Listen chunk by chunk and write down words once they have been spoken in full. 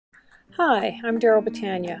Hi, I'm Daryl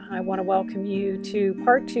Battaglia. I want to welcome you to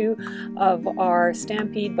part 2 of our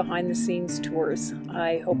Stampede behind the scenes tours.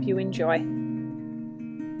 I hope you enjoy.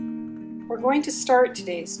 We're going to start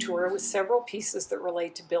today's tour with several pieces that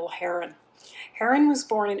relate to Bill Herron. Herron was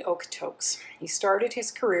born in Okotoks. He started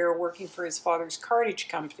his career working for his father's cartage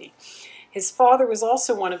company. His father was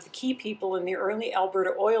also one of the key people in the early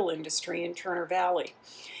Alberta oil industry in Turner Valley.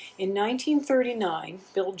 In 1939,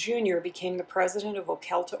 Bill Jr. became the president of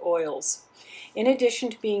Ocalta Oils. In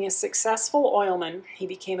addition to being a successful oilman, he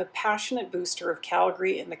became a passionate booster of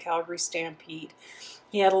Calgary and the Calgary Stampede.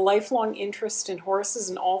 He had a lifelong interest in horses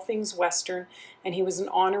and all things Western, and he was an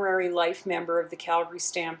honorary life member of the Calgary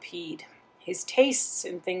Stampede. His tastes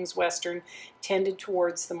in things Western tended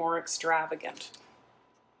towards the more extravagant.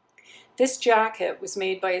 This jacket was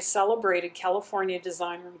made by a celebrated California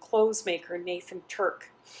designer and clothes maker, Nathan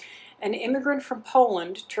Turk. An immigrant from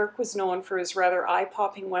Poland, Turk was known for his rather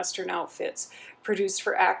eye-popping Western outfits, produced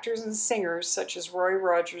for actors and singers such as Roy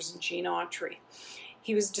Rogers and Gene Autry.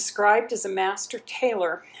 He was described as a master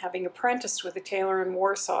tailor, having apprenticed with a tailor in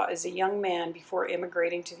Warsaw as a young man before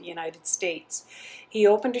immigrating to the United States. He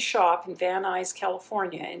opened a shop in Van Nuys,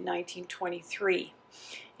 California in 1923.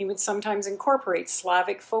 He would sometimes incorporate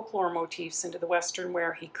Slavic folklore motifs into the Western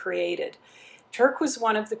wear he created. Turk was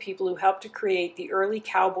one of the people who helped to create the early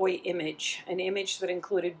cowboy image, an image that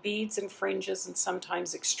included beads and fringes and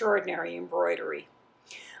sometimes extraordinary embroidery.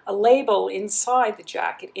 A label inside the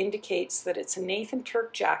jacket indicates that it's a Nathan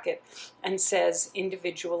Turk jacket and says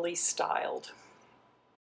individually styled.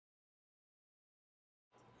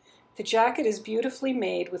 The jacket is beautifully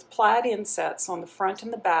made with plaid insets on the front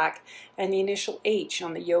and the back and the initial H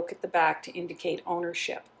on the yoke at the back to indicate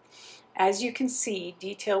ownership. As you can see,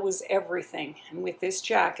 detail was everything, and with this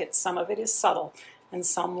jacket, some of it is subtle and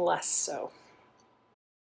some less so.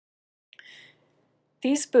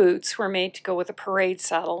 These boots were made to go with a parade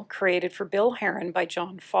saddle created for Bill Herron by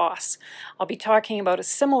John Foss. I'll be talking about a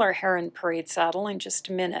similar Herron parade saddle in just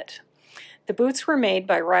a minute. The boots were made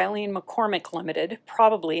by Riley and McCormick Limited,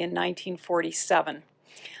 probably in 1947.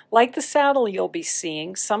 Like the saddle you'll be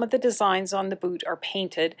seeing, some of the designs on the boot are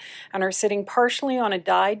painted and are sitting partially on a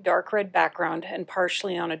dyed dark red background and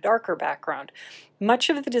partially on a darker background. Much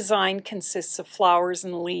of the design consists of flowers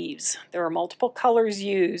and leaves. There are multiple colors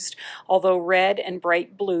used, although red and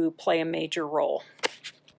bright blue play a major role.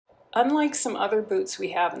 Unlike some other boots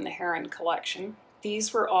we have in the Herron collection,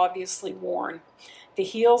 these were obviously worn. The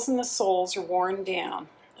heels and the soles are worn down,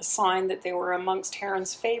 a sign that they were amongst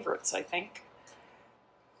Herron's favorites, I think.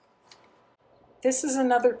 This is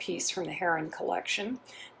another piece from the Herron collection.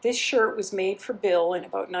 This shirt was made for Bill in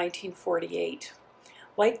about 1948.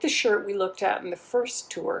 Like the shirt we looked at in the first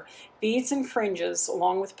tour, beads and fringes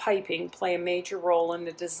along with piping play a major role in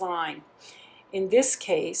the design. In this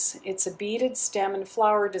case, it's a beaded stem and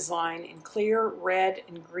flower design in clear red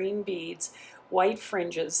and green beads, white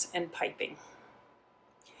fringes, and piping.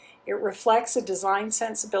 It reflects a design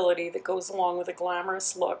sensibility that goes along with a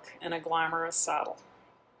glamorous look and a glamorous saddle.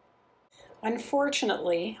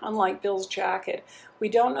 Unfortunately, unlike Bill's jacket, we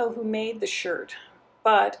don't know who made the shirt,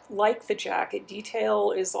 but like the jacket,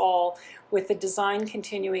 detail is all, with the design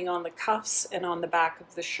continuing on the cuffs and on the back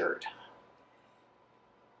of the shirt.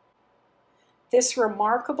 This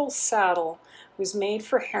remarkable saddle was made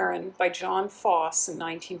for Herron by John Foss in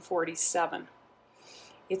 1947.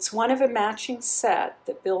 It's one of a matching set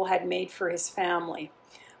that Bill had made for his family.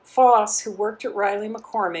 Foss, who worked at Riley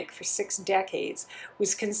McCormick for 6 decades,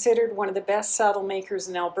 was considered one of the best saddle makers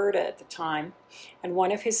in Alberta at the time, and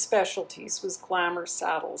one of his specialties was glamour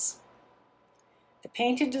saddles. The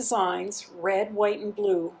painted designs, red, white, and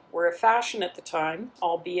blue, were a fashion at the time,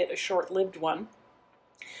 albeit a short-lived one.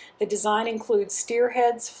 The design includes steer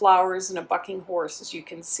heads, flowers, and a bucking horse, as you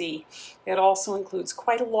can see. It also includes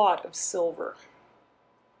quite a lot of silver.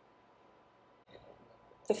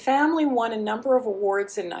 The family won a number of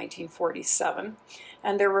awards in 1947,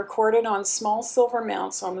 and they're recorded on small silver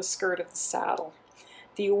mounts on the skirt of the saddle.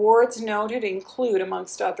 The awards noted include,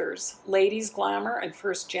 amongst others, Ladies Glamour and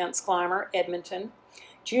First Gents Glamour, Edmonton,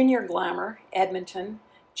 Junior Glamour, Edmonton,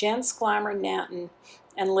 Gents Glamour, Nanton,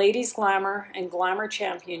 and Ladies Glamour and Glamour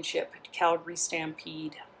Championship at Calgary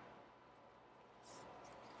Stampede.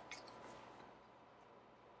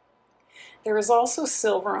 There is also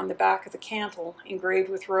silver on the back of the cantle, engraved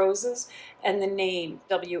with roses, and the name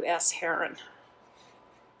W.S. Herron.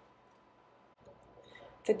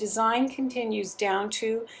 The design continues down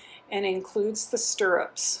to and includes the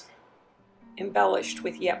stirrups, embellished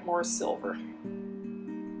with yet more silver.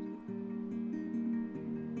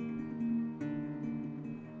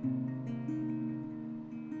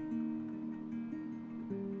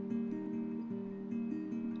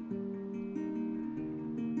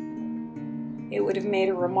 It would have made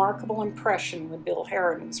a remarkable impression when Bill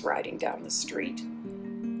Herron was riding down the street.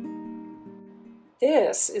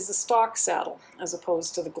 This is a stock saddle, as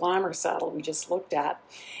opposed to the glamour saddle we just looked at.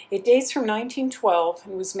 It dates from 1912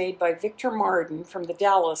 and was made by Victor Marden from the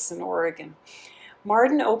Dalles in Oregon.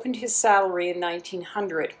 Marden opened his saddlery in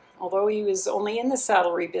 1900. Although he was only in the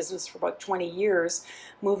saddlery business for about 20 years,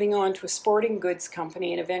 moving on to a sporting goods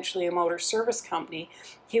company and eventually a motor service company,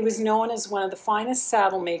 he was known as one of the finest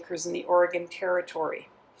saddle makers in the Oregon Territory.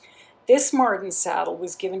 This Marden saddle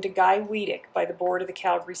was given to Guy Weadick by the board of the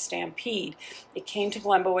Calgary Stampede. It came to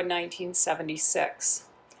Glenbow in 1976.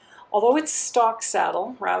 Although it's a stock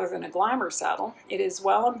saddle rather than a glamour saddle, it is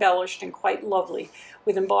well embellished and quite lovely,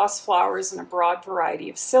 with embossed flowers and a broad variety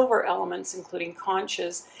of silver elements, including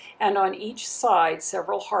conches, and on each side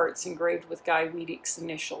several hearts engraved with Guy Weadick's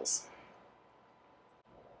initials.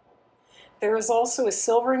 There is also a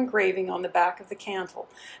silver engraving on the back of the cantle.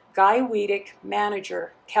 Guy Weadick,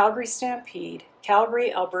 manager, Calgary Stampede,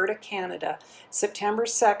 Calgary, Alberta, Canada, September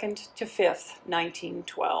 2nd to 5th,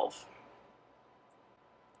 1912.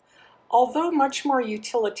 Although much more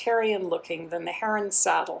utilitarian looking than the Herron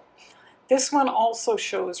saddle, this one also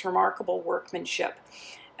shows remarkable workmanship.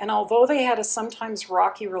 And although they had a sometimes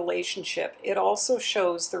rocky relationship, it also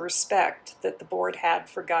shows the respect that the board had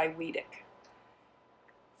for Guy Weadick.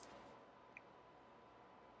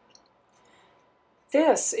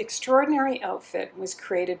 This extraordinary outfit was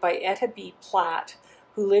created by Etta Platt,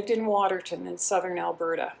 who lived in Waterton in southern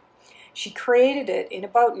Alberta. She created it in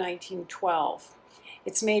about 1912.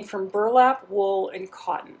 It's made from burlap, wool, and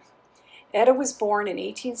cotton. Etta was born in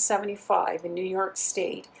 1875 in New York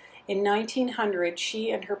State. In 1900, she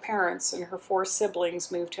and her parents and her 4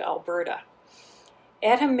 siblings moved to Alberta.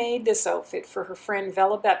 Etta made this outfit for her friend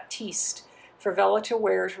Vella Baptiste, for Vella to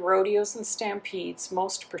wear to rodeos and stampedes,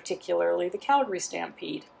 most particularly the Calgary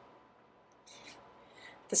Stampede.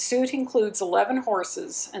 The suit includes 11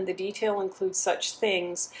 horses, and the detail includes such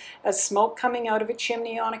things as smoke coming out of a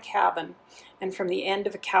chimney on a cabin and from the end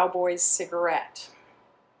of a cowboy's cigarette.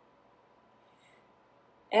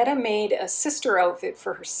 Etta made a sister outfit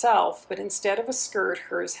for herself, but instead of a skirt,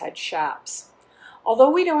 hers had chaps.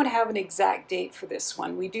 Although we don't have an exact date for this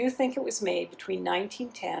one, we do think it was made between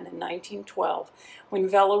 1910 and 1912, when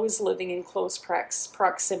Vella was living in close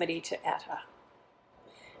proximity to Etta.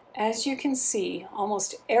 As you can see,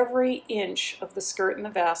 almost every inch of the skirt and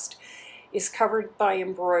the vest is covered by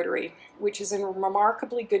embroidery, which is in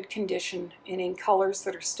remarkably good condition and in colors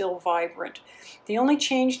that are still vibrant. The only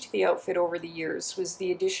change to the outfit over the years was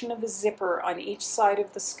the addition of a zipper on each side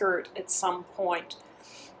of the skirt at some point.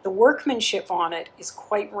 The workmanship on it is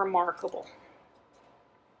quite remarkable.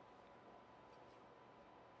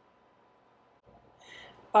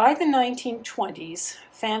 By the 1920s,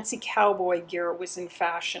 fancy cowboy gear was in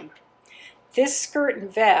fashion. This skirt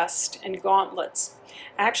and vest and gauntlets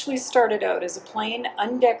actually started out as a plain,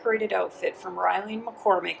 undecorated outfit from Riley and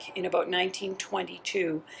McCormick in about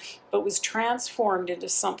 1922, but was transformed into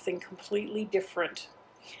something completely different.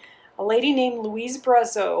 A lady named Louise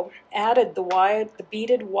Brazeau added the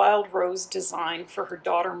beaded wild rose design for her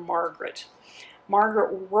daughter Margaret.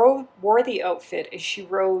 Margaret wore the outfit as she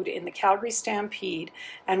rode in the Calgary Stampede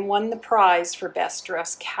and won the prize for Best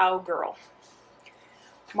Dressed Cowgirl.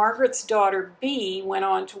 Margaret's daughter Bee went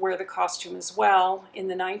on to wear the costume as well in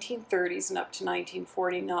the 1930s and up to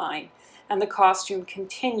 1949, and the costume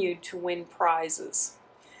continued to win prizes.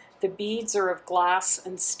 The beads are of glass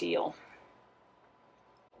and steel.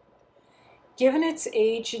 Given its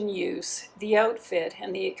age and use, the outfit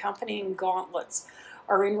and the accompanying gauntlets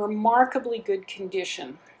are in remarkably good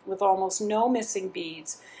condition, with almost no missing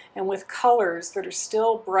beads, and with colors that are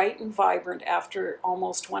still bright and vibrant after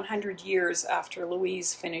almost 100 years after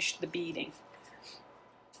Louise finished the beading.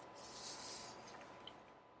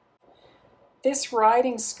 This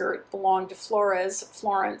riding skirt belonged to Flores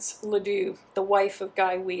LaDue, the wife of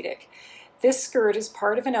Guy Weadick. This skirt is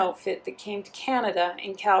part of an outfit that came to Canada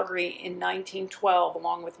in Calgary in 1912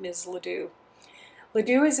 along with Ms. LaDue.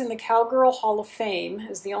 LaDue is in the Cowgirl Hall of Fame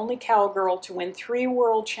as the only cowgirl to win 3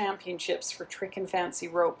 world championships for trick and fancy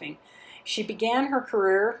roping. She began her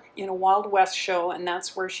career in a Wild West show, and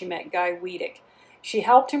that's where she met Guy Weadick. She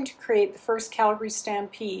helped him to create the first Calgary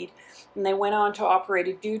Stampede, and they went on to operate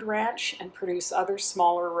a dude ranch and produce other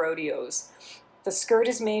smaller rodeos. The skirt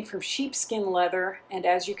is made from sheepskin leather and,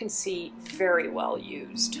 as you can see, very well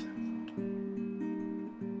used.